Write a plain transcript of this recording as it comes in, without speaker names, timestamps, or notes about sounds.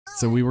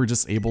So we were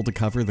just able to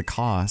cover the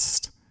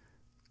cost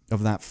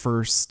of that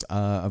first,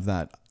 of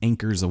that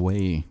Anchors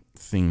Away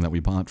thing that we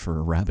bought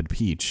for Rabbid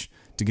Peach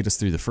to get us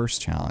through the first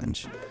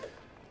challenge.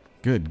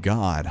 Good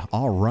God.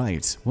 All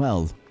right.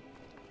 Well,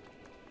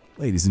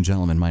 ladies and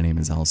gentlemen, my name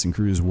is Allison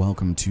Cruz.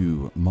 Welcome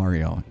to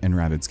Mario and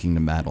Rabbids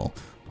Kingdom Battle.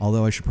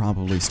 Although I should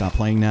probably stop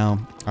playing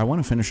now, I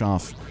want to finish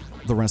off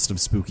the rest of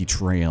Spooky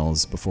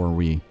Trails before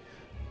we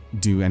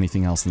do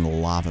anything else in the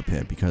lava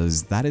pit,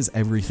 because that is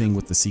everything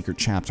with the secret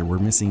chapter. We're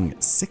missing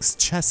 6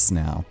 chests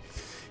now,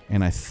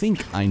 and I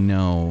think I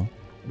know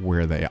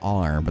where they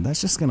are, but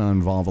that's just going to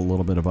involve a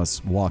little bit of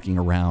us walking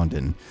around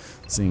and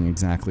seeing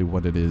exactly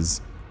what it is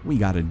we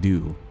got to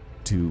do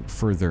to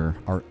further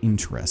our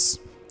interests.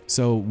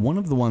 So one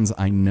of the ones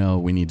I know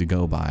we need to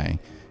go by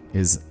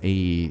is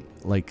a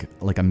like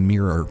a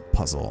mirror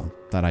puzzle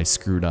that I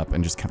screwed up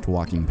and just kept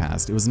walking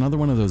past. It was another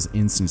one of those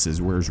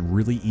instances where it's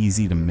really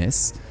easy to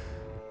miss,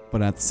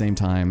 but at the same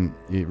time,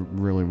 it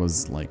really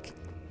was like,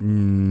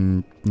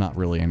 not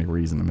really any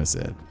reason to miss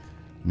it.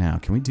 Now,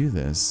 can we do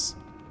this?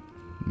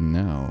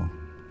 No.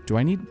 Do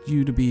I need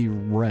you to be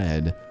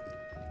red?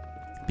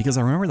 Because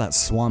I remember that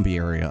swampy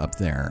area up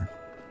there.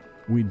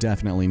 We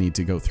definitely need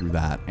to go through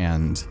that,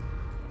 and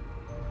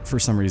for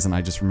some reason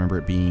I just remember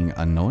it being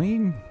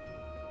annoying,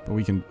 but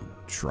we can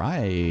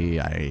try,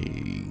 I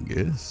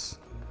guess.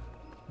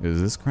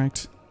 Is this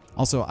correct?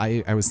 Also,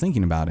 I was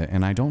thinking about it,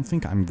 and I don't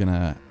think I'm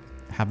gonna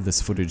have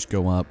this footage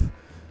go up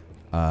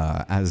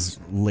as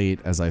late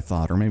as I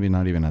thought, or maybe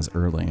not even as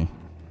early.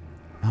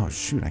 Oh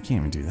shoot, I can't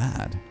even do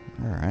that.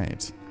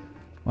 Alright.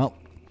 Well,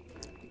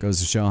 goes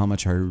to show how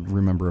much I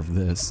remember of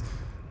this.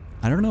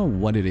 I don't know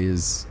what it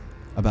is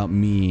about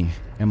me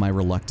and my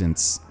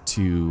reluctance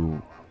to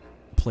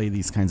play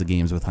these kinds of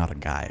games without a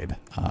guide.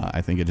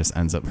 I think it just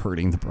ends up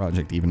hurting the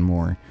project even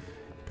more,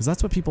 because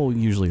that's what people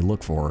usually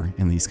look for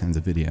in these kinds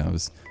of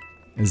videos,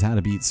 is how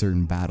to beat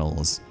certain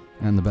battles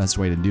and the best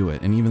way to do it.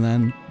 And even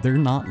then, they're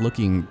not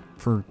looking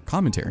for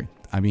commentary.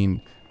 I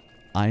mean,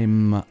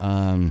 I'm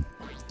a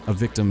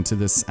victim to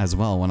this as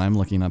well. When I'm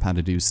looking up how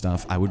to do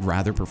stuff, I would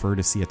rather prefer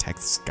to see a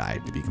text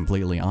guide, to be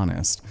completely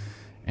honest.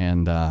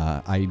 And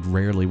I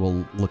rarely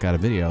will look at a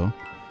video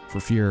for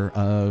fear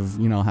of,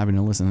 you know, having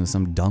to listen to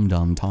some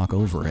dum-dum talk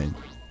over it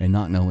and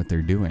not know what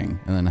they're doing,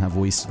 and then have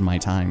wasted my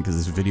time because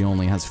this video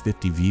only has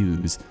 50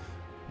 views,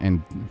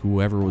 and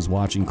whoever was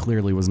watching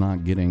clearly was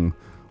not getting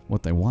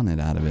what they wanted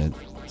out of it.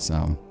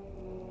 So,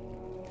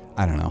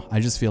 I don't know. I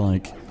just feel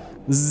like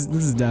this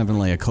is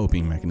definitely a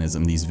coping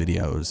mechanism, these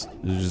videos.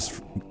 It's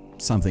just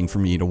something for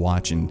me to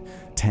watch in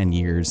 10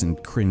 years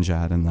and cringe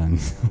at, and then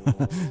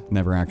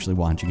never actually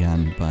watch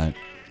again. But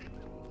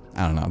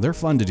I don't know. They're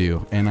fun to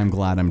do, and I'm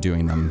glad I'm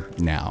doing them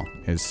now.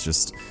 It's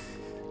just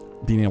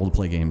being able to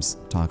play games,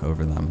 talk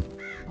over them.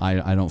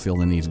 I don't feel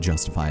the need to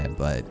justify it,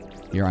 but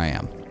here I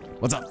am.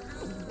 What's up?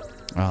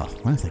 Oh,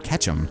 what if they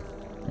catch him?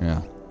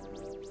 Yeah.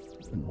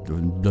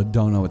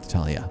 Don't know what to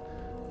tell you.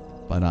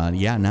 But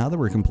yeah, now that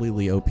we're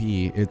completely OP,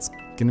 it's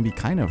gonna be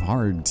kind of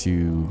hard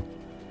to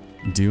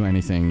do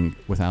anything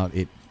without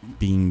it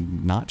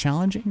being not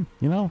challenging,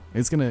 you know?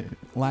 It's gonna,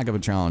 lack of a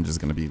challenge is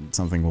gonna be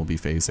something we'll be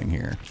facing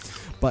here.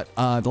 But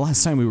the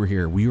last time we were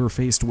here, we were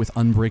faced with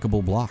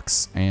unbreakable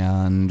blocks,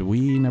 and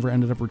we never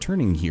ended up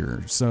returning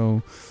here.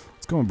 So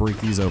let's go and break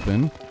these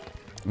open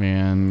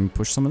and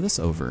push some of this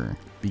over,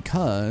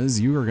 because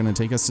you are gonna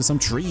take us to some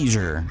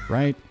treasure,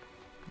 right?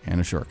 And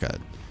a shortcut.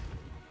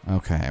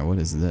 Okay, what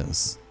is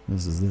this?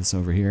 This is this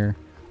over here.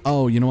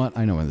 Oh, you know what?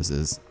 I know what this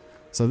is.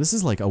 So this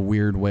is like a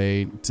weird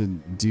way to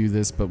do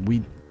this, but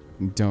we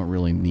don't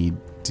really need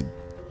to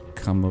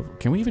come over.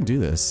 Can we even do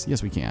this?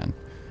 Yes, we can.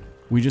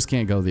 We just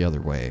can't go the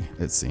other way,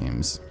 it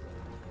seems.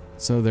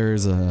 So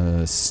there's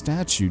a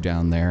statue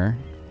down there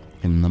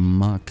in the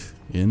muck,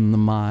 in the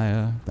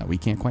mire, that we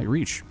can't quite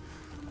reach.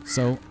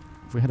 So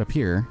if we head up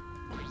here,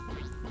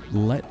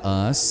 let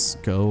us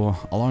go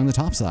along the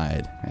top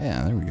side.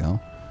 Yeah, there we go.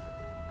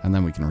 And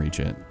then we can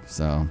reach it.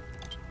 So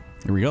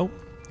here we go.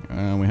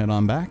 We head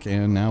on back,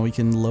 and now we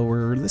can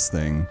lower this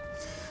thing.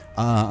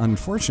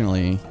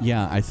 Unfortunately,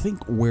 yeah, I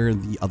think where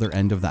the other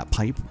end of that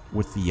pipe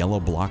with the yellow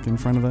block in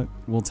front of it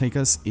will take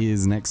us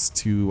is next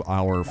to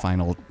our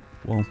final,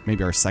 well,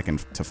 maybe our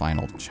second to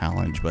final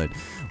challenge, but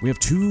we have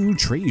 2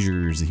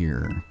 treasures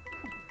here.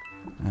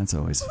 That's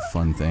always a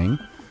fun thing.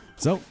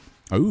 So,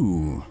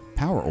 ooh,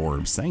 power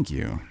orbs, thank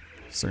you.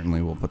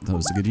 Certainly we'll put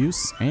those to good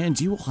use, and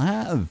you will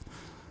have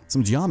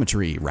some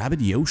geometry,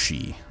 Rabbid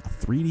Yoshi, a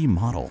 3D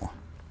model.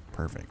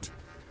 Perfect.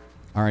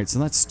 Alright, so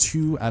that's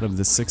 2 out of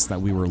the 6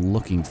 that we were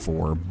looking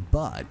for,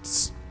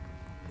 but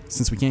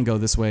since we can't go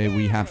this way,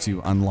 we have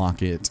to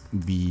unlock it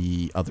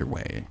the other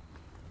way,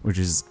 which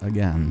is,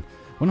 again,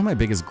 one of my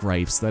biggest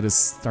gripes that is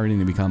starting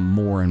to become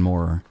more and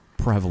more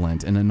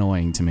prevalent and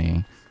annoying to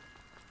me.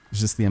 It's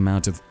just the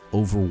amount of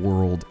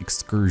overworld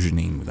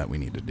excursioning that we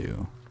need to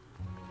do.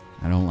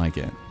 I don't like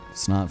it.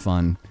 It's not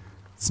fun.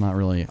 It's not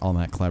really all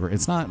that clever.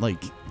 It's not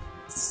like,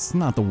 it's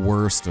not the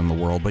worst in the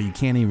world, but you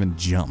can't even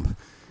jump.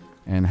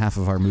 And half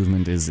of our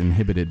movement is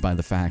inhibited by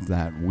the fact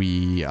that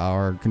we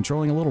are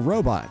controlling a little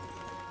robot.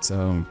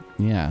 So,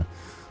 yeah.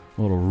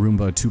 Little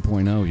Roomba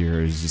 2.0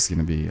 here is just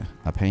gonna be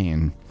a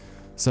pain.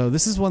 So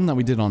this is one that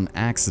we did on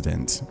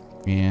accident.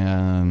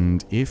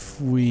 And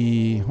if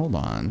we... hold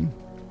on.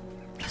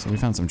 So we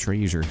found some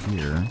treasure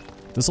here.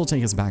 This will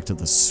take us back to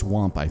the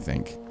swamp, I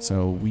think.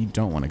 So we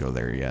don't want to go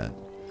there yet.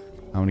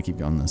 I want to keep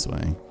going this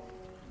way.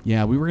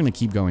 Yeah, we were going to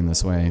keep going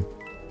this way.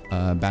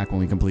 Back when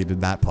we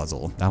completed that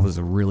puzzle. That was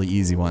a really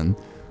easy one.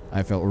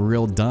 I felt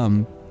real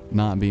dumb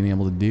not being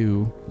able to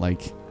do,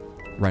 like,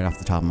 right off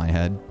the top of my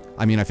head.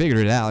 I mean, I figured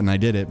it out and I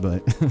did it,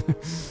 but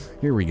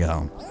here we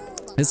go.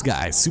 This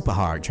guy, super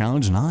hard.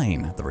 Challenge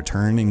 9, the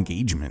return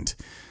engagement.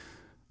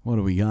 What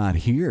do we got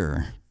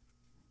here?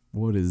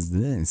 What is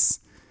this?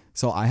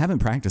 So I haven't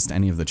practiced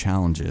any of the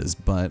challenges,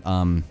 but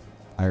I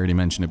already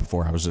mentioned it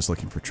before. I was just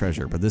looking for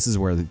treasure, but this is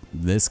where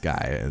this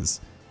guy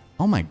is.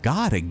 Oh my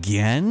god,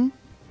 again?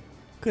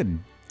 Good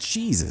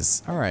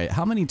Jesus. All right,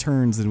 how many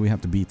turns did we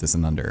have to beat this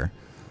in under?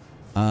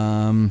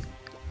 Well,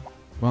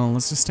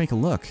 let's just take a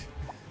look.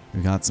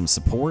 We got some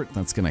support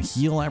that's gonna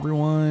heal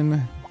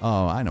everyone.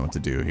 Oh, I know what to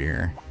do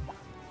here.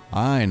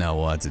 I know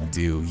what to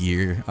do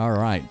here. All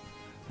right,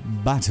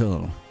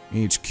 Battle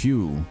HQ.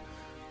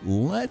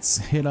 Let's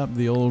hit up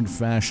the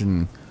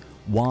old-fashioned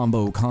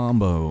wombo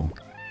combo.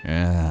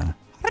 Yeah.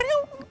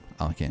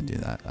 Oh, I can't do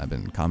that. I've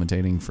been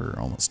commentating for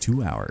almost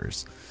 2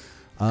 hours.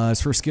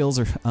 As for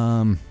skills,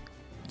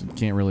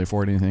 can't really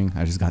afford anything.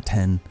 I just got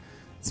 10.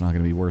 It's not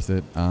gonna be worth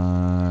it.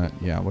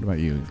 Yeah, what about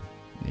you?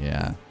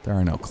 Yeah, there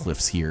are no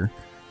cliffs here.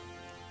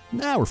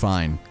 Nah, we're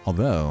fine.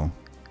 Although,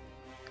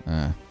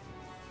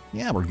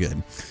 yeah, we're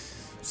good.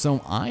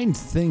 So I'm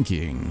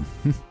thinking,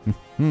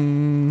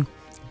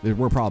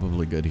 we're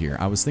probably good here.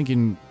 I was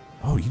thinking,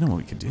 oh, you know what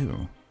we could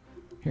do?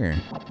 Here,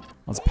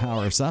 let's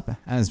power us up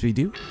as we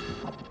do.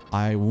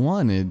 I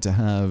wanted to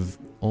have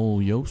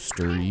old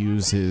Yoster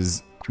use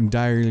his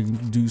dire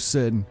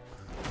said,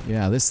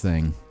 yeah, this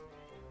thing.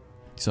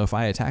 So if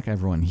I attack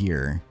everyone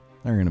here,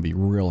 they're gonna be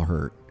real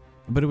hurt.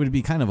 But it would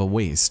be kind of a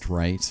waste,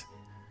 right?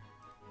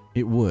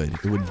 It would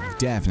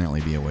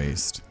definitely be a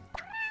waste.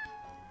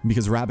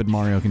 Because Rabbid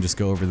Mario can just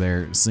go over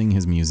there, sing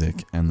his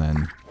music, and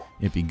then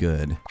it'd be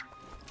good.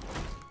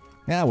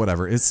 Yeah,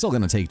 whatever. It's still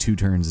gonna take 2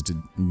 turns to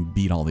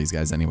beat all these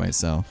guys anyway,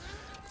 so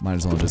might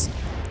as well just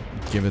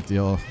give it the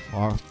old...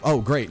 Oh,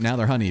 great, now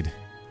they're honeyed.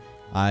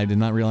 I did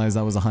not realize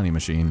that was a honey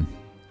machine.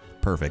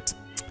 Perfect.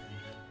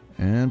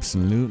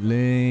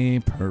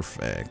 Absolutely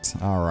perfect.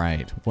 All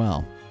right,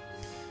 well,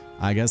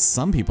 I guess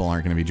some people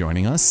aren't gonna be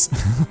joining us.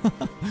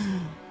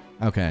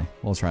 Okay,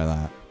 we'll try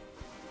that.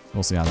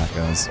 We'll see how that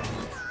goes.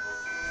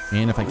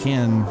 And if I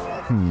can,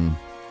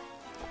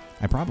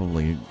 I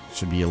probably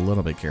should be a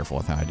little bit careful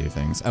with how I do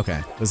things.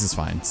 Okay, this is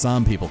fine.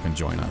 Some people can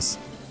join us.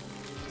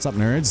 What's up,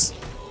 nerds?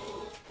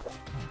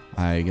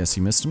 I guess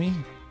you missed me?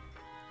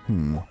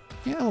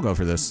 Yeah, we'll go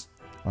for this.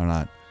 Why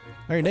not?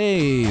 30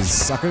 days,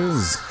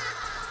 suckers!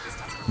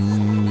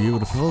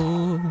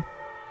 Beautiful.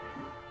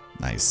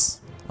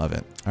 Nice. Love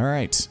it.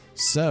 Alright,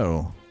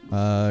 so,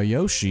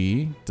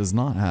 Yoshi does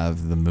not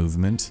have the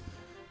movement,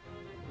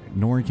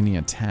 nor can he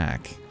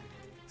attack.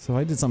 So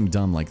if I did something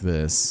dumb like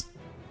this,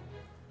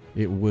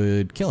 it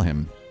would kill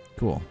him.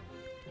 Cool.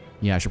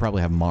 Yeah, I should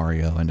probably have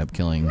Mario end up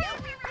killing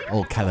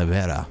old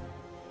Calavera.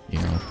 You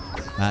know,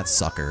 that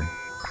sucker.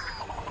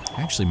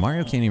 Actually,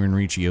 Mario can't even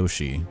reach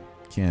Yoshi,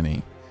 can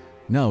he?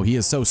 No, he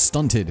is so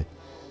stunted.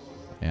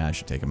 Yeah, I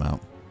should take him out.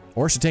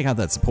 Or I should take out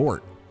that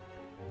support.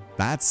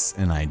 That's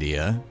an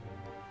idea.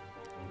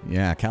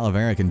 Yeah,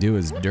 Calavera can do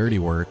his dirty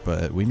work,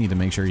 but we need to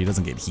make sure he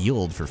doesn't get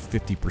healed for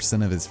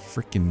 50% of his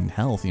freaking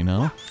health, you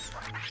know?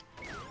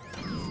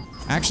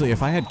 Actually,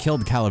 if I had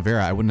killed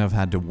Calavera, I wouldn't have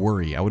had to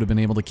worry. I would have been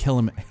able to kill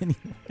him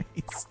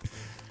anyways.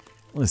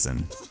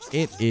 Listen,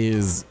 it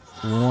is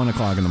 1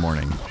 o'clock in the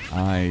morning.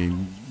 I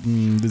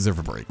deserve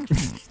a break.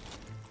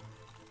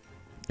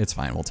 It's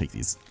fine, we'll take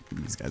these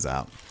guys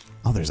out.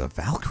 Oh, there's a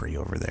Valkyrie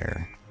over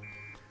there.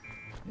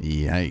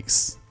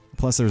 Yikes.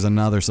 Plus there's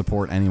another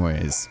support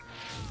anyways.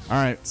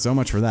 Alright, so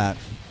much for that.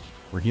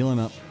 We're healing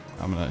up.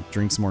 I'm gonna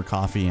drink some more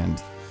coffee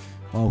and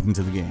welcome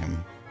to the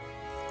game.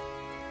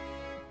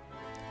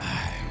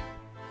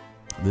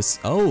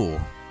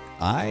 Oh,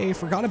 I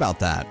forgot about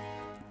that.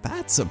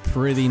 That's a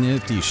pretty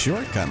nifty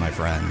shortcut, my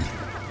friend.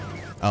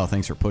 Oh,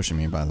 thanks for pushing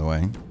me, by the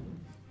way.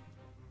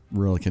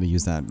 Really could have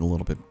used that a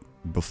little bit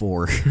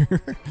before.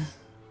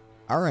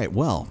 Alright,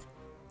 well,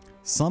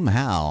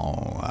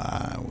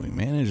 somehow we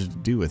managed to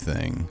do a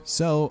thing.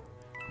 So,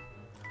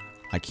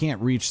 I can't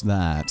reach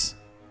that.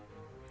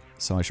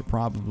 So I should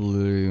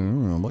probably,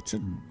 let's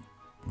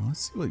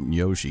see what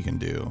Yoshi can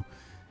do.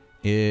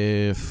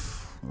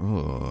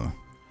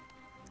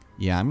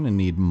 Yeah, I'm gonna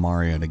need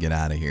Mario to get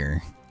out of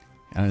here.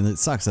 And it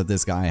sucks that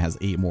this guy has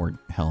 8 more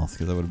health,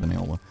 because I would have been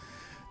able to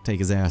take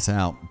his ass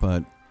out,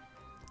 but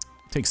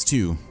it takes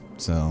 2,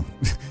 so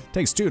it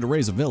takes 2 to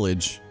raise a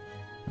village,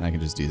 and I can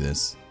just do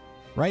this.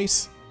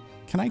 Right?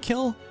 Can I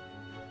kill?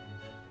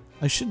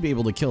 I should be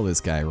able to kill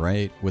this guy,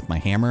 right? With my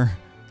hammer?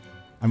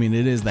 I mean,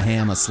 it is the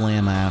Hammer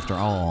Slammer after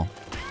all.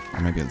 Or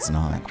maybe it's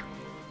not.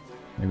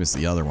 Maybe it's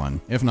the other one.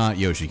 If not,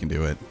 Yoshi can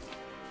do it.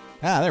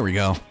 Ah, there we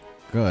go.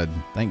 Good.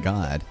 Thank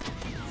God.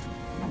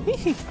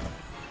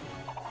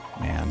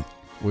 Man,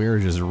 we're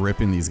just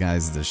ripping these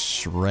guys to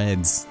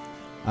shreds.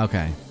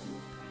 Okay.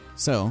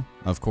 So,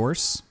 of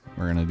course,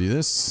 we're gonna do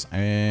this,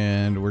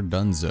 and we're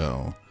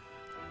donezo.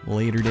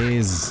 Later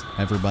days,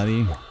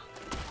 everybody.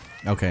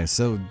 Okay,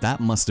 so that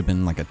must have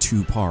been like a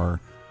 2-par,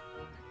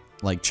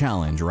 like,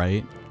 challenge,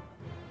 right?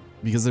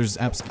 Because there's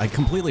I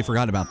completely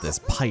forgot about this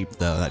pipe,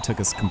 though. That took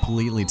us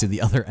completely to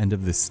the other end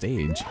of this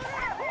stage.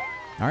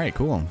 Alright,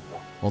 cool.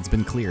 Well, it's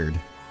been cleared.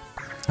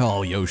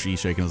 Oh, Yoshi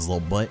shaking his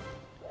little butt.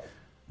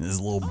 His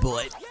little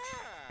butt.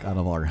 Got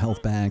all our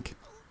health back.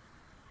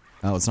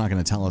 Oh, it's not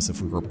going to tell us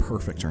if we were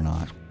perfect or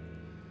not.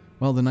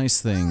 Well, the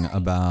nice thing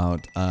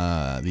about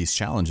these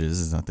challenges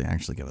is that they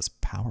actually give us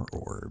power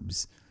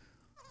orbs.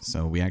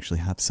 So we actually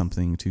have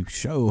something to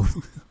show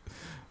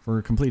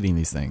for completing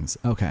these things.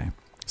 Okay.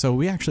 So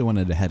we actually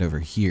wanted to head over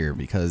here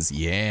because,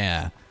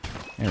 yeah,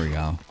 there we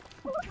go.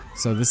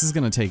 So this is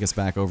going to take us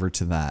back over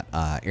to that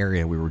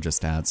area we were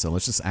just at. So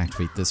let's just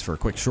activate this for a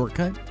quick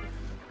shortcut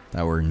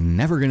that we're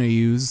never going to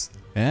use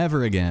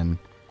ever again.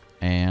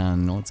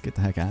 And let's get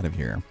the heck out of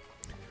here.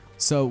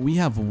 So we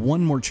have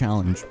one more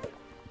challenge.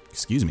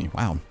 Excuse me.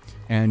 Wow.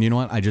 And you know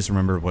what? I just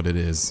remembered what it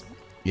is.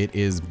 It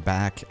is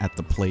back at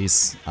the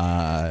place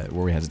where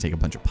we had to take a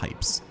bunch of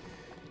pipes.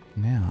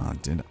 Now,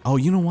 oh,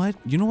 you know what?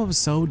 You know what was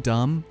so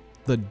dumb?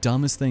 The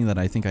dumbest thing that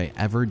I think I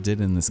ever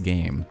did in this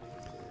game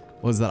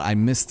was that I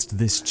missed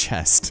this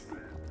chest.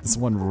 This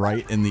one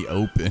right in the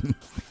open.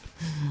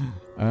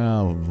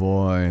 Oh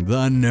boy,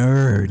 the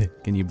nerd.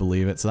 Can you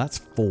believe it? So that's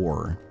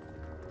 4.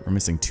 We're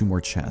missing 2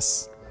 more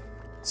chests.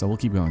 So we'll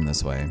keep going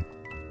this way.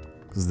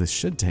 Because this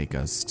should take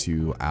us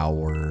to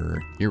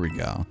our... Here we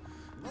go.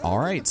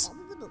 Alright.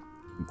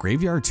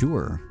 Graveyard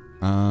tour.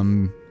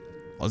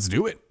 Let's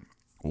do it.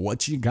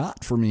 What you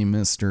got for me,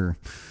 Mr.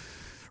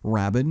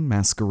 Rabbid,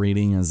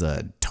 masquerading as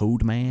a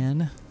Toad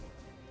Man?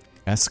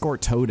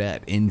 Escort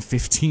Toadette in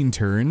 15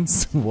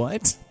 turns?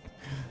 What?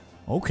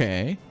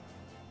 Okay.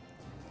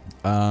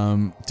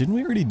 Didn't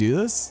we already do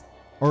this?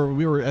 Or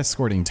we were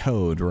escorting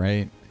Toad,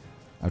 right?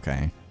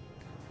 Okay.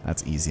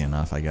 That's easy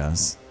enough, I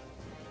guess.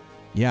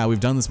 Yeah, we've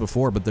done this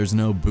before, but there's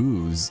no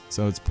booze,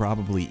 so it's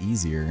probably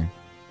easier.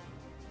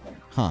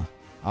 Huh.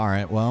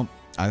 Alright, well,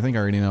 I think I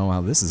already know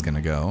how this is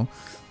gonna go.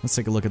 Let's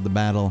take a look at the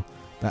battle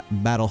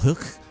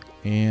hook,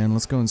 and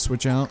let's go and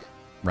switch out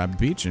Rabbid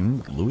Peach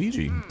and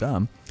Luigi.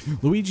 Dumb.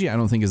 Luigi, I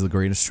don't think is the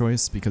greatest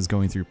choice because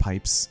going through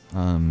pipes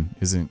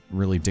isn't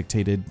really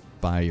dictated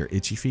by your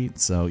itchy feet.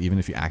 So even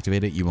if you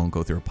activate it, you won't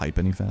go through a pipe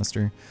any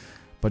faster.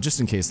 But just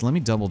in case, let me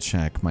double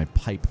check my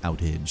pipe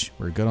outage.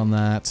 We're good on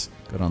that.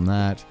 Good on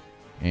that.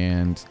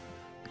 And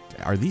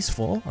are these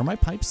full? Are my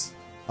pipes?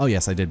 Oh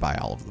yes, I did buy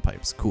all of the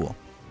pipes. Cool.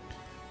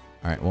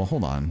 All right. Well,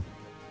 hold on.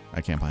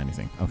 I can't buy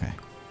anything. Okay.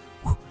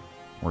 Whew.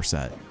 We're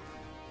set.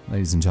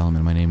 Ladies and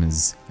gentlemen, my name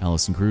is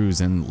Allison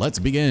Cruz, and let's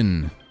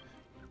begin.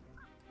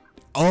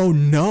 Oh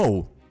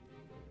no!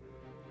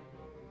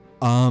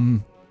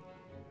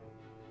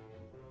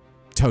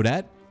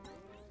 Toadette?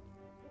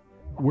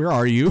 Where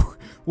are you?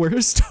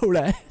 Where's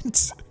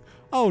Toadette?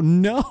 Oh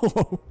no!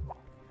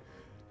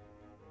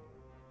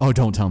 Oh,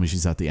 don't tell me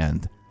she's at the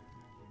end.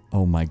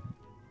 Oh my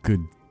good...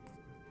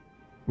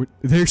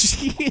 There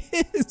she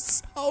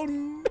is! Oh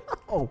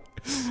no!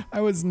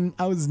 I was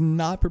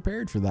not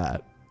prepared for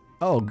that.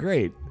 Oh,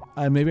 great.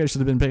 Maybe I should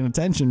have been paying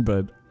attention,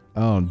 but...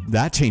 Oh,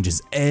 that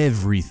changes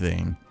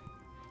everything.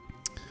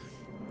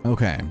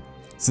 Okay.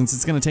 Since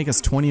it's going to take us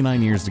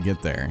 29 years to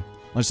get there,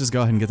 let's just go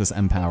ahead and get this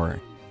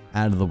Empower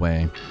out of the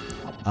way.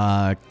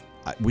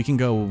 We can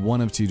go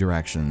one of 2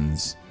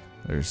 directions.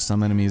 There's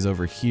some enemies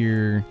over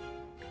here.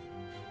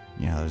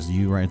 Yeah, there's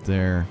you right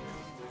there.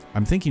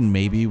 I'm thinking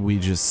maybe we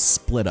just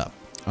split up.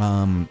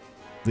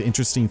 The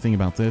interesting thing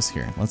about this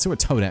here, let's see what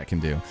Toadette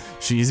can do.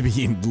 She's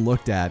being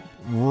looked at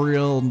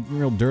real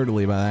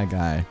dirtily by that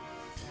guy.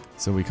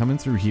 So we come in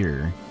through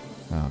here.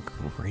 Oh,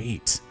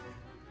 great.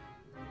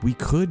 We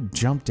could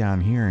jump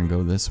down here and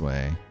go this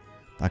way.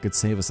 That could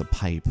save us a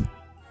pipe.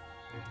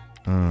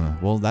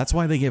 Well, that's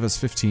why they gave us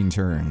 15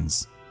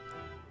 turns.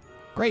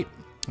 Great.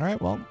 All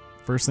right, well,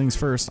 first things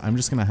first, I'm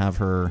just going to have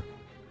her...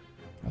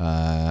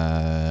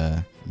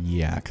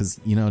 yeah,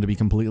 because, you know, to be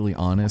completely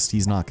honest,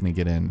 he's not going to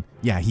get in.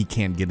 Yeah, he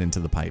can't get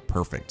into the pipe.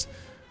 Perfect.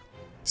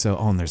 So,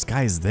 oh, and there's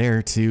guys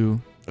there, too.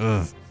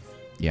 Ugh.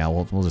 Yeah,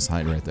 we'll just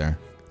hide right there.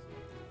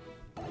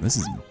 This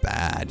is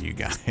bad, you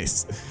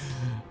guys.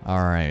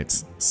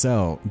 Alright,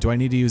 so, do I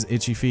need to use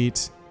Itchy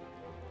Feet?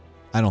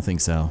 I don't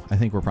think so. I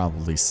think we're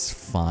probably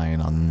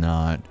fine on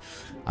that.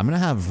 I'm going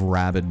to have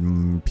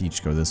Rabbid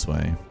Peach go this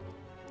way,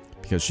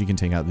 because she can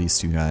take out these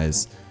 2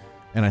 guys.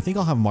 And I think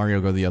I'll have Mario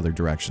go the other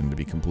direction to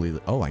be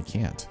completely... Oh, I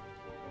can't.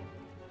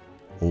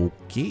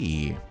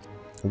 Okay.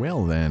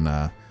 Well then,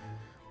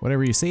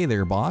 whatever you say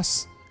there,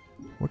 boss.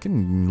 What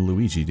can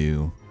Luigi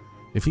do?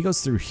 If he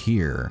goes through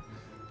here,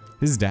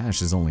 his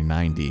dash is only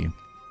 90.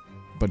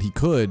 But he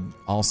could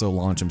also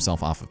launch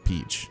himself off of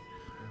Peach.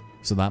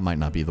 So that might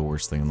not be the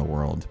worst thing in the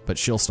world. But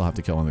she'll still have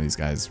to kill one of these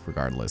guys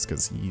regardless,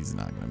 because he's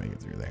not going to make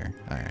it through there.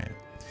 Alright.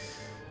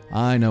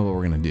 I know what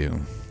we're gonna do.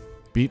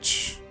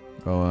 Peach,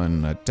 go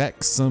and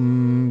attack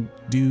some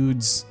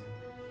dudes.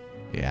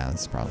 Yeah,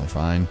 that's probably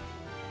fine.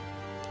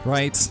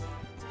 Right?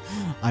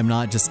 I'm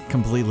not just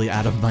completely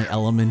out of my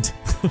element.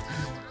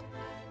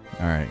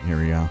 Alright, here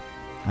we go.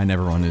 I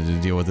never wanted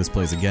to deal with this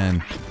place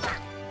again.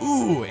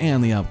 Ooh,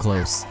 and the up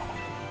close.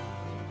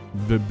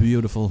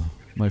 Beautiful,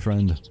 my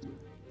friend.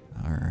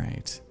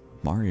 Alright.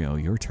 Mario,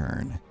 your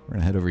turn. We're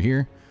gonna head over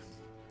here.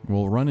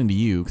 We'll run into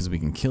you because we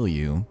can kill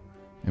you.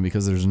 And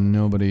because there's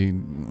nobody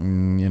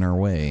in our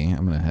way,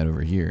 I'm gonna head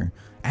over here.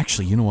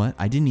 Actually, you know what?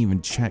 I didn't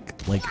even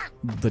check, like,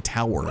 the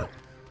tower.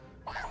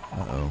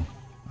 Uh-oh.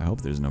 I hope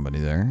there's nobody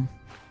there.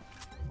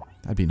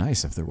 That'd be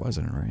nice if there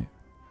wasn't, right?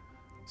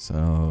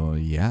 So,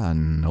 yeah,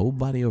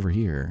 nobody over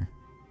here.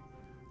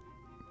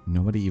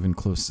 Nobody even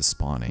close to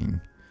spawning.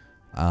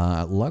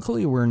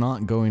 Luckily, we're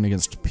not going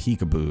against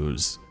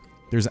peekaboos.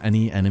 If there's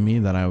any enemy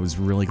that I was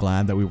really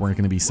glad that we weren't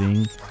going to be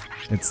seeing,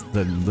 it's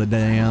the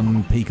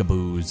damn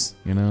peekaboos,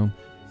 you know?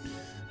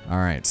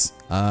 Alright,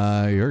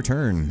 your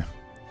turn,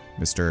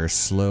 Mr.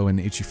 Slow and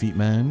Itchy Feet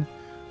Man.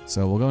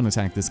 So we'll go and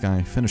attack this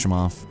guy, finish him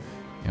off,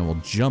 and we'll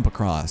jump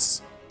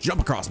across.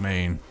 Jump across,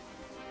 main!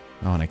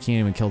 Oh, and I can't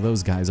even kill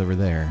those guys over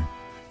there.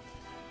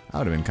 That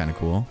would have been kind of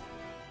cool.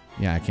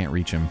 Yeah, I can't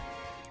reach him.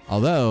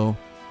 Although,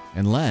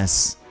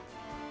 unless,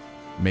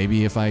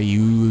 maybe if I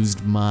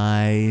used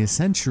my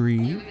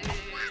sentry,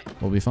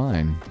 we'll be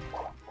fine.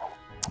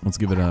 Let's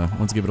give it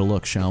a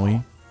look, shall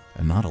we?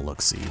 And not a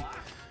look-see.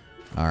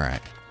 All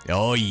right.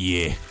 Oh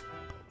yeah.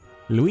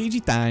 Luigi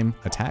time.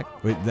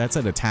 Attack. Wait, that's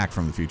an attack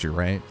from the future,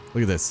 right?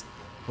 Look at this.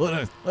 Look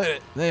at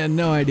it. They had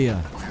no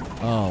idea.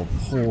 Oh,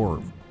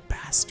 poor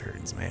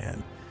bastards,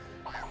 man.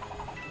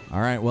 All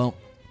right, well,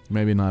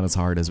 maybe not as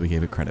hard as we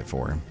gave it credit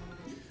for.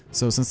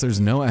 So since there's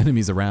no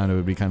enemies around, it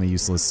would be kind of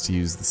useless to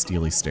use the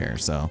Steely Stare,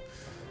 so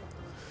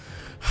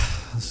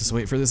let's just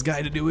wait for this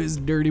guy to do his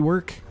dirty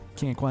work.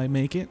 Can't quite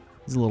make it.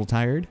 He's a little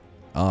tired.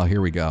 Oh, here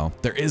we go.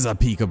 There is a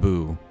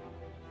peekaboo.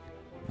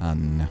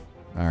 No.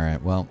 All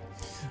right, well,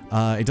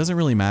 it doesn't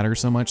really matter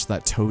so much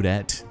that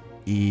Toadette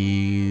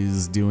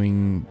is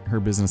doing her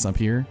business up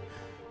here,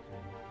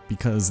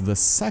 because the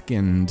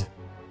second...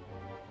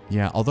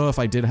 Yeah, although if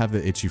I did have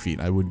the itchy feet,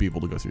 I would be able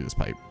to go through this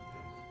pipe.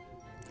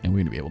 And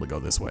we'd be able to go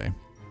this way.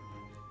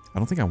 I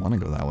don't think I want to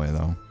go that way,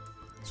 though.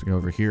 So we go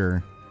over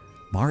here.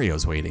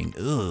 Mario's waiting.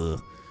 Ugh.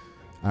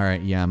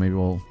 Alright, yeah, maybe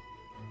we'll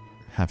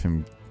have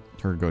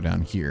her go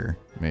down here.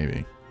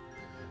 Maybe.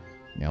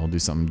 Yeah, we'll do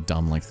something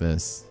dumb like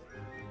this.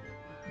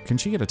 Can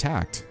she get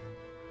attacked?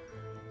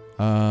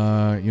 You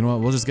know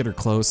what? We'll just get her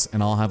close,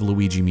 and I'll have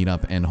Luigi meet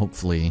up and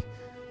hopefully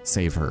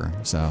save her.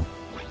 So,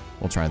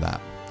 we'll try that.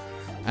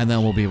 And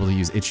then we'll be able to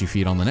use Itchy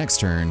Feet on the next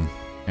turn,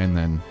 and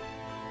then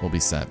we'll be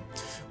set.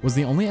 Was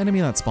the only enemy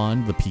that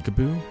spawned the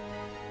peekaboo?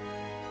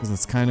 Because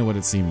that's kind of what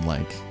it seemed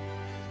like.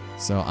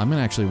 So I'm going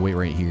to actually wait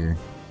right here.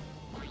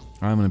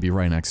 Or I'm going to be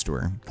right next to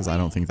her, because I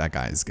don't think that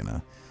guy's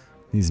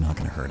he's not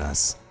going to hurt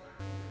us.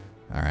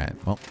 Alright,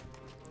 well,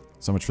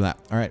 so much for that.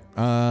 Alright,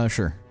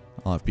 sure.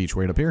 I'll have Peach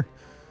wait up here.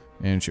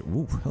 And she,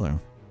 ooh, hello.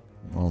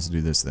 We'll also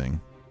do this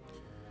thing.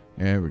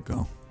 There we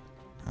go.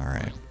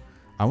 Alright.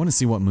 I want to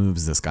see what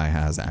moves this guy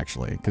has,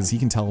 actually, because he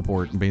can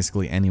teleport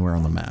basically anywhere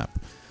on the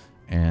map,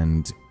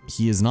 and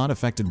he is not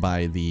affected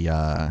by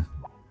the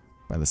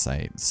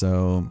site.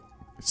 So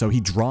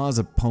he draws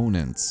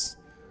opponents.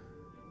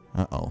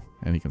 Uh-oh,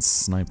 and he can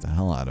snipe the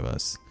hell out of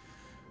us.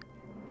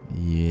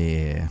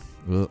 Yeah.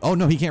 Oh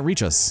no, he can't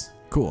reach us.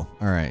 Cool.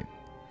 All right.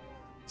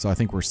 So I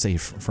think we're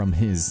safe from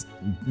his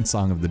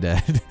Song of the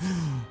Dead.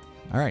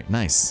 All right,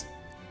 nice.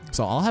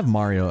 So I'll have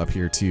Mario up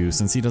here too,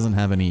 since he doesn't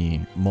have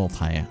any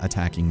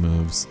multi-attacking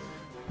moves.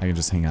 I can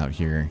just hang out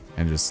here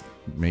and just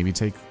maybe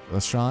take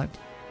a shot.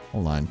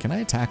 Hold on, can I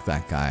attack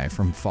that guy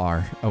from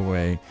far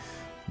away?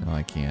 No,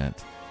 I can't.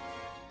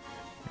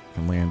 I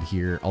can land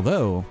here,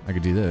 although I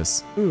could do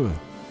this. Ooh.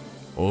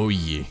 Oh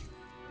yeah.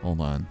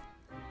 Hold on.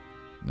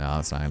 No,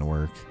 that's not gonna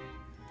work.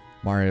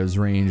 Mario's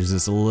range is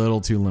just a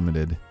little too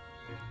limited.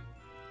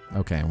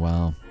 Okay,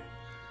 well,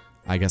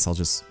 I guess I'll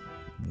just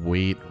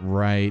wait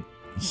right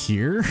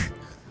here?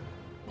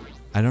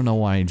 I don't know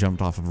why I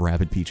jumped off of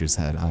Rabbid Peach's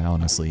head. I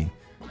honestly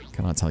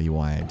cannot tell you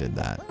why I did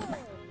that.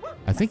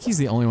 I think he's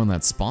the only one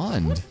that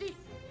spawned.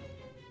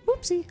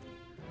 Whoopsie.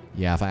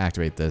 Yeah, if I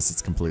activate this,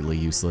 it's completely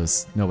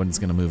useless. Nobody's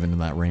gonna move into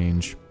that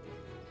range.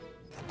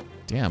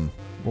 Damn.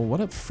 Well,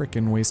 what a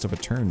freaking waste of a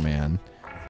turn, man.